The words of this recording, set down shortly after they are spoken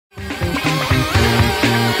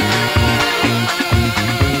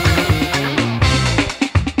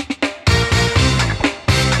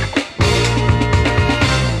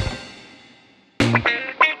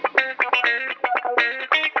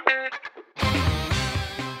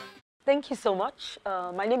Thank you so much.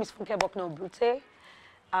 My name is Funke Bucknor-Obruthe.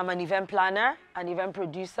 I'm an event planner, an event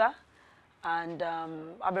producer, and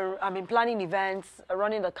I've been planning events,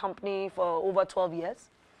 running the company for over 12 years.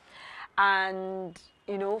 And,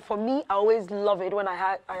 you know, for me, I always love it when I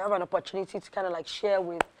have an opportunity to kind of like share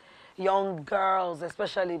with young girls,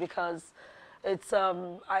 especially because it's,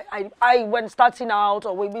 when starting out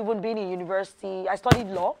or even being in university, I studied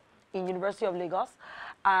law in University of Lagos,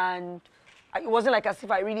 and it wasn't like as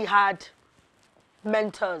if I really had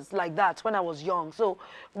mentors like that when I was young. So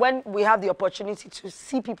when we have the opportunity to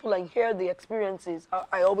see people and hear the experiences,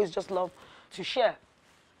 I always just love to share.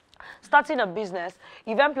 Starting a business,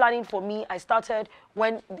 event planning for me, I started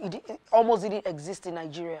when it almost didn't exist in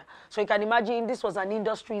Nigeria. So you can imagine this was an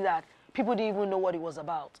industry that people didn't even know what it was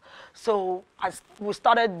about. So we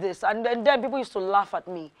started this, and then people used to laugh at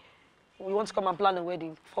me. We want to come and plan a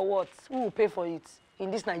wedding. For what? Who will pay for it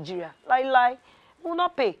in this Nigeria? Lie. We will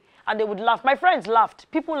not pay. And they would laugh. My friends laughed.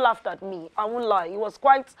 People laughed at me. I won't lie. It was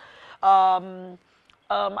quite, I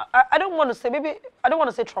don't want to say, maybe, I don't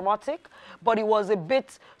want to say traumatic, but it was a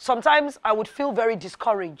bit, sometimes I would feel very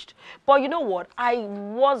discouraged. But you know what? I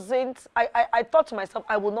thought to myself,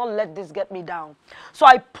 I will not let this get me down. So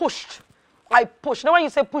I pushed. Now when you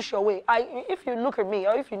say push your way, if you look at me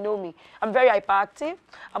or if you know me, I'm very hyperactive.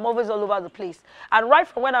 I'm always all over the place. And right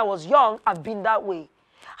from when I was young, I've been that way.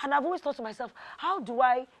 And I've always thought to myself, how do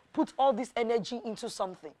I put all this energy into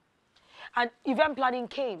something? And event planning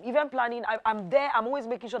came. Event planning, I'm there. I'm always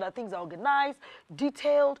making sure that things are organized,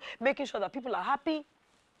 detailed, making sure that people are happy.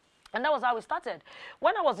 And that was how it started.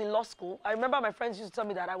 When I was in law school, I remember my friends used to tell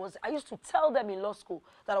me that I used to tell them in law school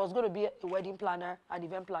that I was going to be a wedding planner, an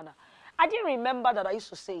event planner. I didn't remember that I used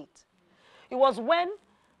to say it. It was when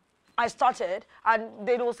I started, and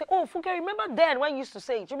they will say, oh, Funke, remember then when you used to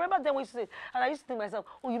say it? You remember then when you used to say it? And I used to think to myself,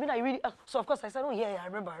 oh, you mean I really? So, of course, I said, oh, yeah, I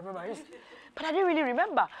remember. But I didn't really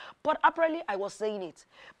remember. But apparently, I was saying it.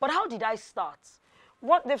 But how did I start?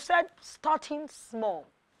 What they've said, starting small.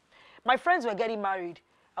 My friends were getting married.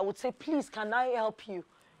 I would say, please, can I help you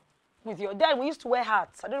with your... Then we used to wear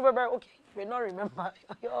hats. I don't remember. Okay, you may not remember.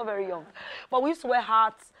 You're all very young. But we used to wear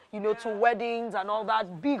hats, you know, to weddings and all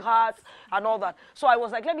that, big hats and all that. So I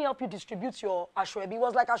was like, let me help you distribute your ashwebi. It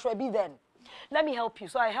was like ashwebi then. Let me help you.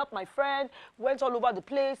 So I helped my friend, went all over the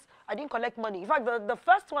place. I didn't collect money. In fact, the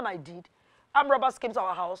first one I did, armed robbers came to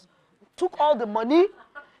our house, took all the money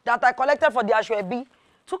that I collected for the ashwebi,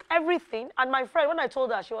 took everything. And my friend, when I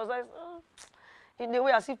told her, she was like, oh, in a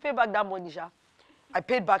way, as if pay back that money, Sha. I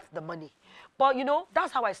paid back the money. But, you know,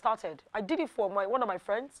 that's how I started. I did it for one of my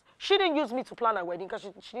friends. She didn't use me to plan a wedding because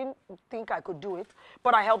she didn't think I could do it.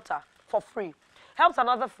 But I helped her for free. Helped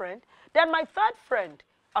another friend. Then my third friend,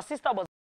 her sister was